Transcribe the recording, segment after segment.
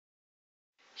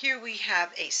Here we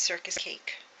have a circus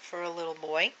cake for a little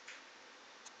boy.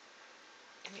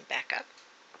 Let me back up.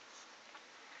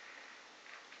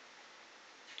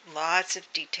 Lots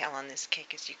of detail on this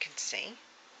cake, as you can see.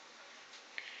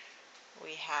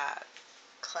 We have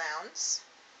clowns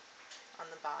on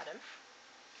the bottom,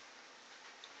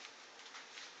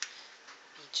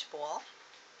 beach ball.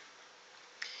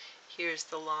 Here's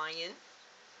the lion.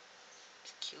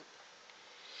 It's cute.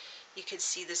 You can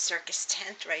see the circus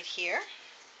tent right here.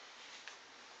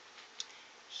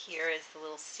 Here is the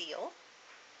little seal.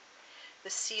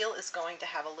 The seal is going to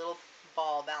have a little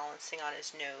ball balancing on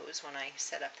his nose when I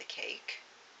set up the cake.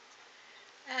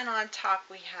 And on top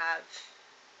we have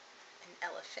an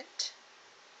elephant.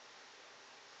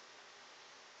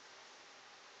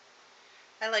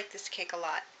 I like this cake a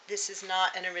lot. This is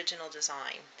not an original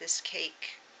design. This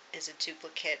cake is a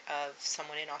duplicate of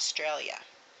someone in Australia.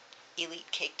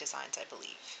 Elite Cake Designs, I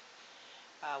believe.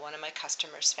 One of my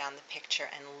customers found the picture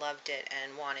and loved it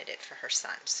and wanted it for her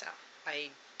son, so I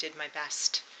did my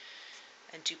best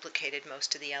and duplicated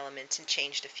most of the elements and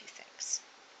changed a few things.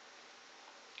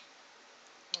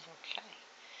 Okay,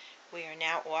 we are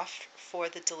now off for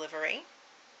the delivery.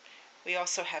 We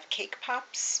also have cake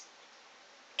pops,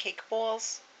 cake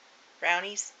balls,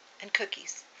 brownies, and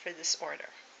cookies for this order.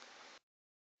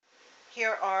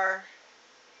 Here are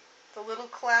the little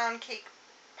clown cake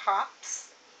pops.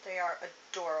 They are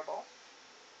adorable.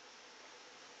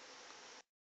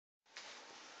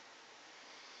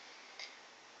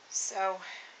 So,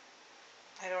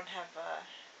 I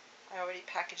already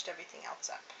packaged everything else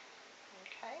up.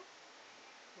 Okay,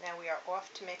 now we are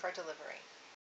off to make our delivery.